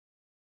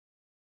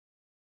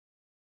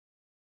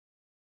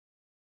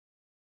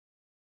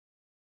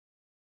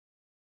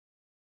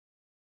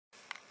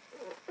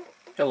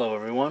Hello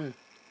everyone,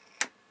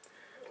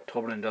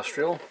 Tobin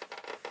Industrial.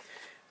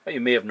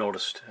 You may have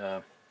noticed,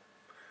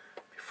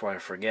 before I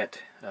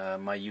forget,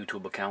 my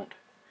YouTube account.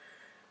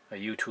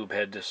 YouTube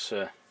had this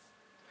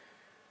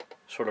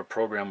sort of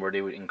program where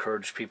they would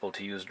encourage people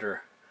to use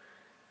their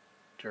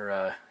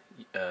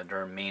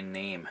main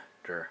name,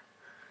 their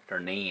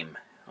name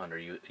on their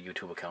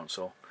YouTube account.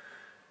 So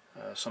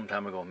some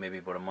time ago, maybe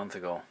about a month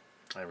ago,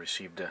 I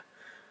received a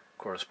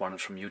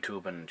correspondence from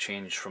YouTube and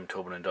changed from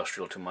Tobin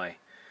Industrial to my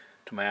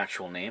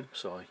actual name.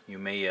 So you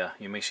may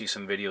see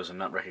some videos and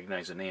not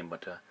recognize the name,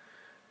 but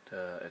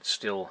it's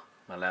still,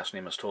 my last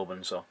name is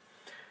Tobin, so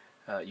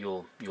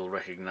you'll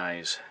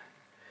recognize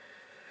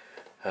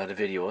the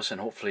videos,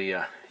 and hopefully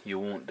you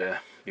won't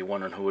be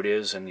wondering who it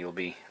is, and you'll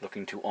be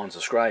looking to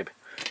unsubscribe.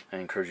 I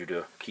encourage you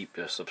to keep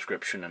a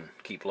subscription and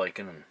keep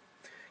liking and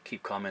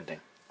keep commenting.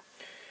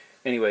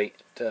 Anyway,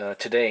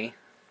 today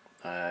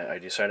I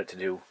decided to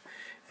do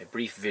a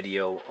brief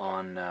video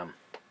on a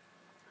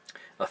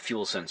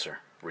fuel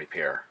sensor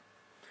repair.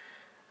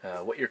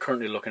 What you're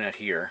currently looking at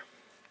here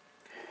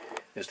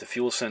is the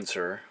fuel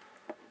sensor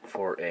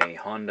for a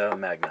Honda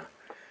Magna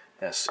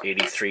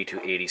S83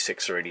 to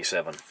 86 or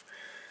 87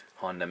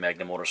 Honda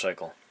Magna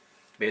Motorcycle.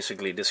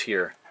 Basically, this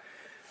here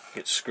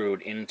gets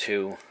screwed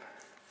into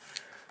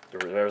the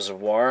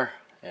reservoir,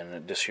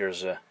 and this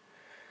here's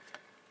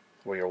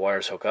where your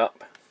wires hook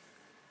up,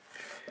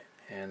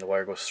 and the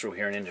wire goes through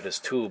here and into this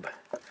tube.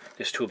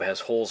 This tube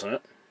has holes in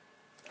it,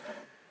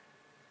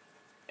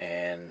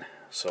 and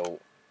so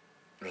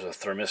there's a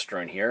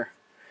thermistor in here,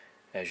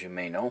 as you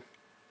may know,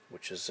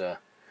 which is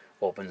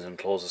opens and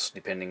closes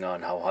depending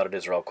on how hot it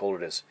is or how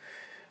cold it is.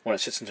 When it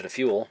sits into the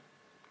fuel,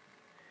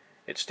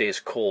 it stays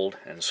cold,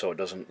 and so it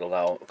doesn't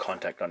allow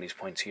contact on these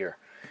points here.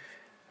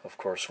 Of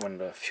course, when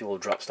the fuel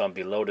drops down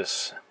below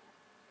this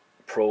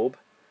probe,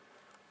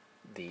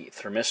 the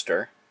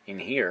thermistor in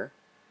here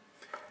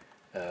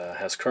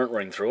has current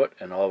running through it,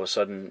 and all of a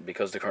sudden,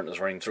 because the current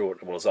is running through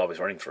it, well, it's always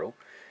running through,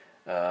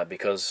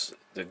 because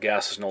the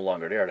gas is no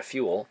longer there, the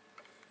fuel,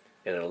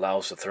 it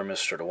allows the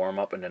thermistor to warm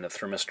up, and then the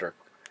thermistor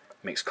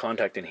makes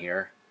contact in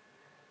here,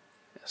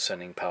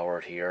 sending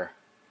power here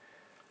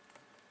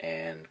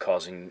and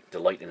causing the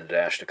light in the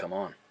dash to come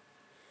on.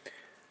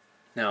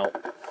 Now,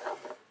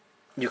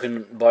 you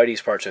can buy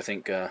these parts, I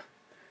think,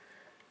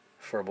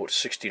 for about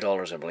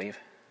 $60, I believe.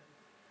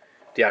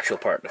 The actual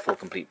part, the full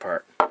complete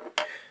part.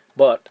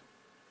 But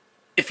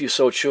if you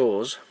so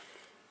chose,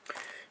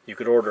 you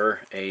could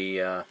order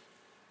a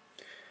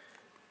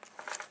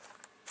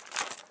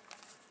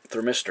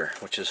thermistor,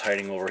 which is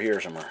hiding over here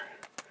somewhere.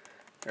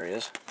 There he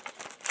is.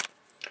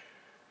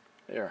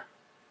 There.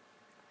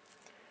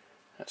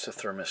 That's a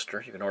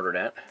thermistor. You can order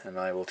that, and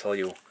I will tell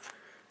you,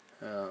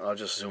 I'll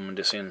just zoom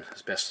this in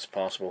as best as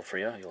possible for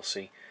you. You'll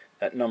see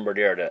that number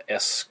there, the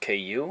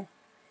SKU.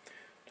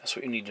 That's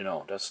what you need to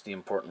know. That's the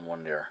important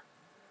one there.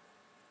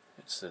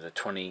 It's the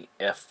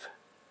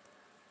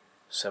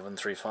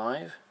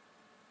 20F735.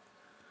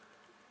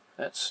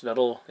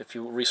 That'll, if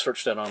you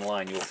research that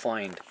online, you'll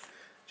find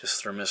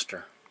just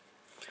thermistor.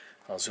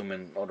 I'll zoom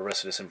in all the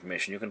rest of this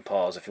information. You can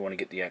pause if you want to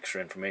get the extra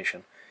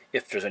information,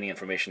 if there's any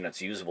information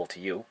that's usable to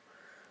you.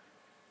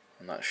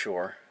 I'm not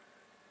sure,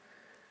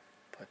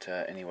 but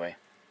anyway,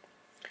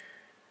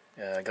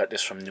 I got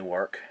this from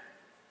Newark,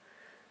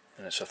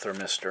 and it's a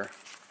thermistor.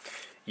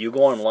 You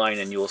go online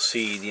and you'll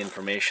see the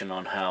information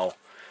on how,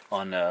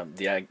 on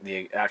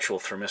the actual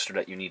thermistor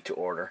that you need to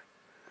order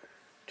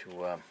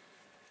to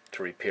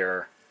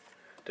repair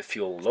the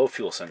low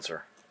fuel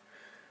sensor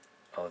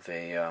of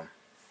a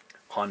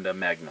Honda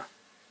Magna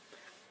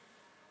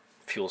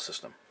fuel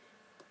system.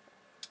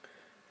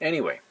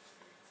 Anyway,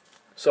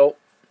 so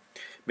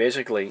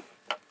basically,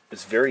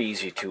 it's very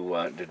easy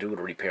to do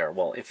the repair.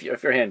 Well, if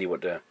you're handy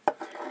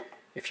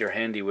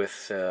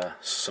with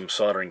some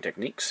soldering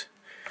techniques.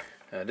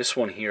 This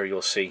one here,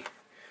 you'll see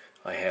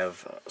I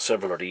have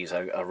several of these.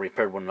 I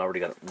repaired one and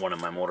already got one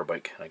on my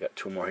motorbike. I got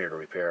two more here to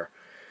repair.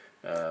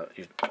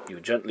 You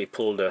gently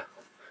pull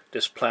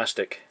this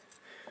plastic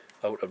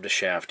out of the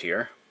shaft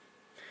here,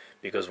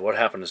 because what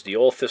happens is the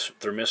old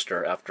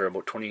thermistor, after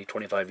about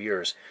 20-25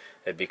 years,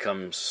 it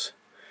becomes,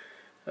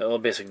 well,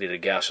 basically the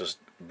gas just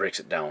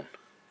breaks it down.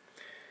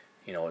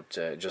 You know,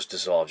 it just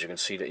dissolves. You can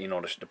see that, you know,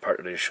 the part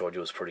that I just showed you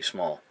was pretty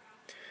small.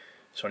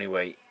 So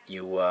anyway,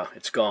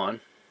 it's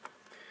gone.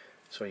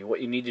 So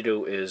what you need to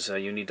do is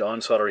you need to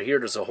unsolder here.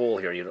 There's a hole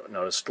here.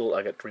 Now there's still,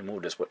 I got to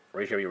remove this, but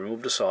right here you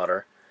remove the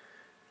solder,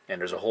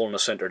 and there's a hole in the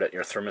center that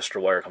your thermistor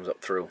wire comes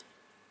up through.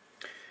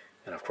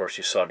 And of course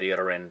you solder the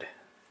other end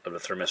of the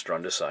thermistor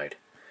on this side.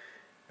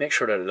 Make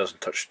sure that it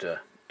doesn't touch the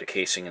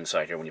casing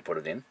inside here when you put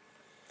it in.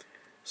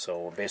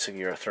 So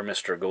basically your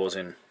thermistor goes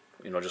in,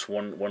 you know, just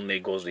one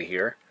leg goes to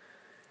here,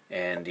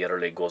 and the other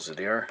leg goes to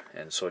there,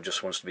 and so it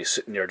just wants to be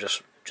sitting there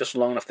just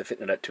long enough to fit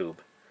into that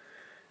tube.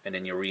 And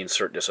then you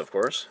reinsert this, of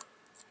course,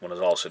 when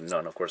it's all said and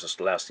done. Of course, that's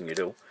the last thing you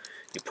do.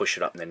 You push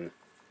it up, and then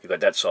you got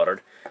that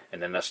soldered,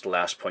 and then that's the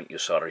last point you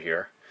solder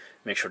here.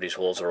 Make sure these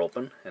holes are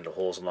open, and the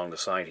holes along the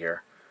side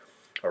here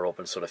are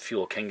open, so the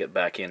fuel can get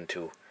back in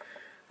to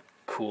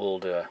cool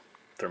the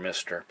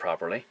thermistor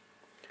properly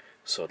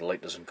so the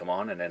light doesn't come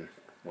on, and then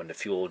when the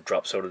fuel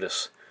drops out of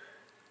this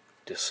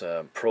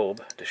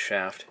probe, this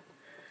shaft,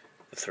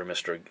 the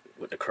thermistor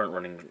with the current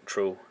running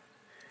through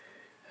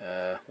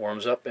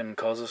warms up and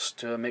causes us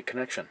to make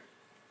connection.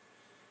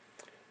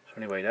 So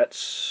anyway,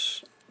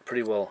 that's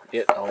pretty well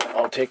it.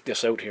 I'll take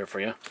this out here for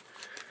you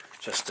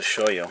just to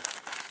show you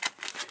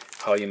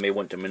how you may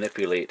want to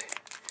manipulate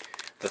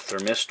the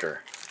thermistor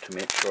to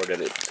make sure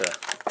that it's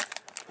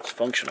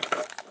functional.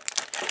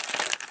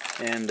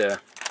 And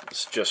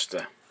it's just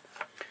a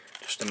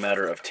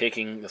matter of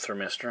taking the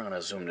thermistor. I'm going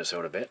to zoom this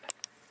out a bit.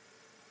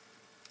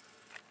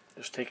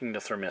 Just taking the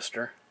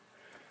thermistor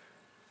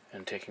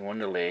and taking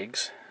one of the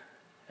legs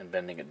and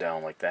bending it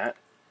down like that.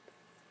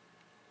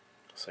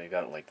 So you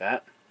got it like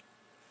that.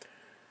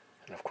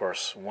 And of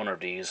course, one of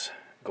these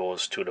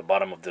goes to the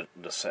bottom of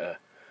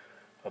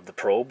the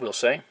probe, we'll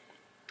say,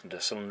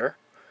 the cylinder,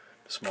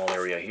 the small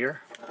area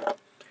here,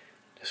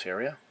 this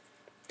area,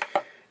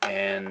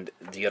 and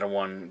the other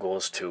one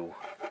goes to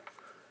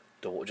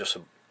just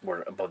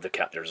where above the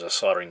cap. There's a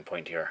soldering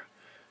point here,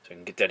 so you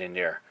can get that in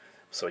there.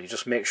 So you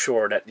just make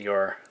sure that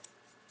your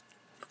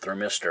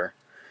thermistor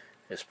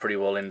is pretty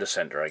well in the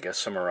center, I guess,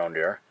 somewhere around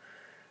there.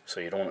 So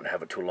you don't want to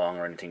have it too long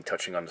or anything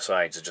touching on the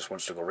sides. It just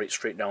wants to go right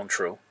straight down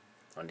through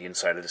on the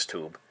inside of this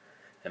tube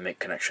and make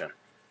connection.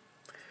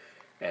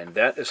 And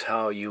that is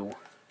how you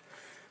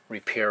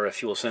repair a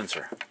fuel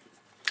sensor.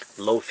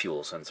 Low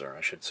fuel sensor,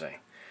 I should say.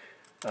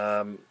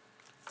 The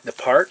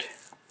part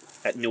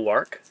at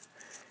Newark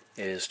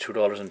is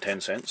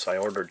 $2.10. I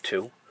ordered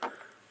 2.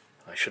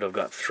 I should have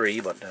got 3,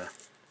 but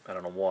I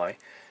don't know why.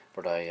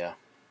 But I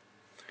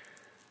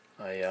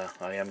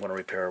am going to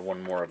repair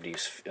one more of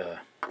these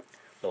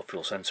low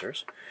fuel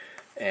sensors.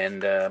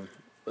 And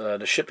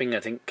the shipping, I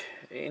think,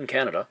 in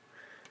Canada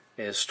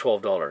is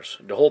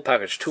 $12. The whole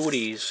package, 2 of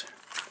these,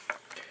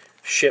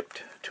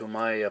 shipped to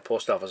my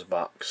post office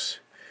box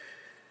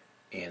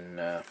in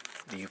the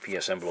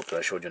UPS envelope that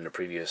I showed you in the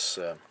previous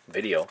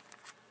video,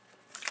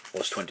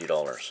 was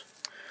 $20.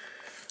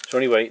 So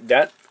anyway,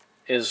 that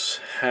is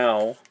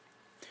how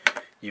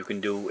you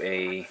can do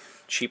a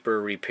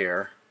cheaper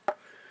repair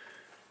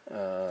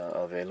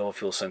of a low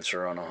fuel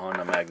sensor on a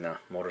Honda Magna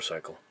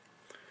motorcycle.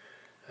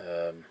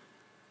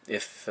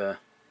 If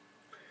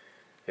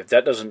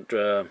that doesn't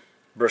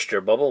burst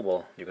your bubble,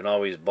 well, you can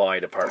always buy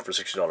the part for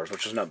 $60,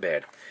 which is not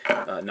bad.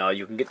 Now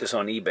you can get this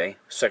on eBay,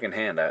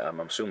 secondhand. I'm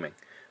assuming.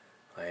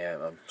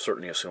 I'm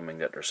certainly assuming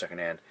that they're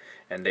secondhand,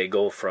 and they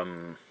go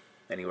from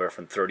anywhere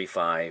from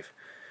 $35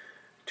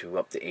 to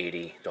up to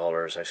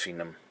 $80. I've seen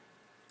them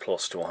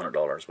close to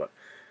 $100, but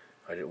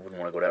I wouldn't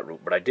want to go that route.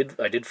 But I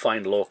did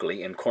find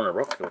locally in Corner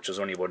Brook, which is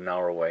only about an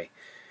hour away,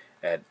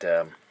 at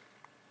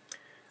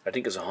I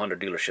think it's a Honda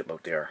dealership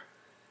out there,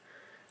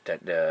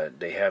 that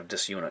they have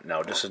this unit.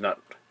 Now this is not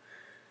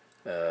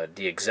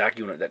the exact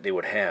unit that they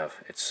would have.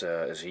 It's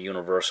a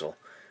universal,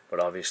 but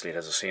obviously it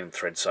has the same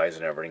thread size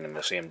and everything and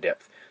the same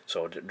depth.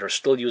 So they're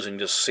still using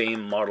this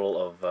same model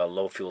of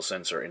low fuel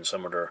sensor in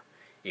some of their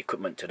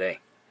equipment today,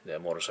 the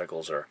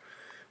motorcycles or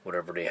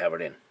whatever they have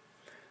it in.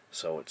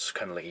 So it's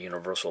kind of like a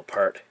universal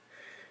part,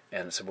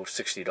 and it's about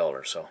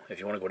 $60. So if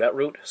you want to go that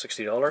route,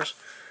 $60,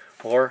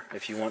 or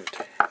if you want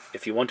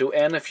to,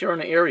 and if you're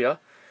in an area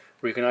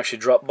where you can actually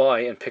drop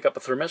by and pick up a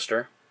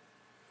thermistor,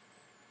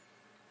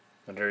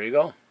 and there you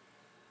go.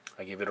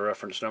 I give you the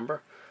reference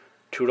number,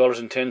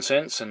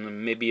 $2.10,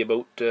 and maybe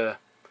about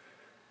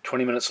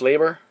 20 minutes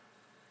labor.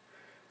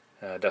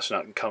 That's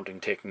not counting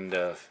taking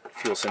the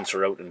fuel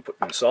sensor out and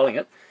installing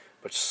it,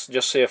 but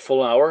just say a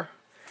full hour,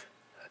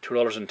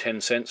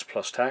 $2.10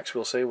 plus tax,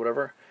 we'll say,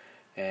 whatever,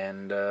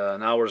 and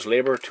an hour's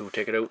labor to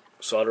take it out,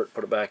 solder it,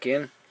 put it back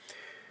in.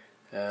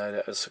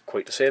 That is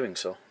quite the saving.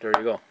 So there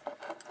you go.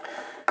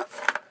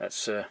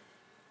 That's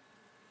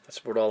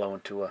about all I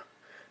want to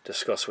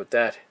discuss with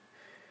that,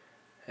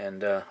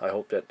 and I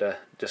hope that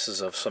this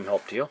is of some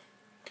help to you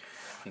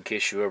in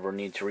case you ever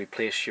need to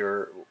replace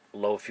your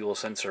low fuel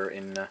sensor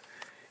in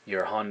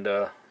your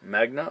Honda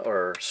Magna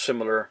or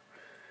similar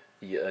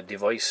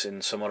device in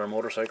some other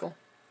motorcycle.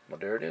 Well,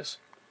 there it is.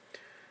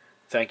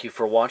 Thank you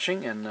for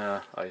watching, and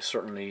I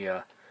certainly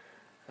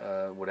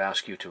would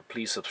ask you to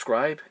please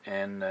subscribe,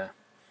 and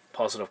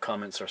positive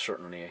comments are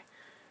certainly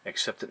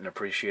accepted and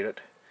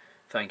appreciated.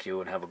 Thank you,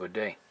 and have a good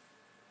day.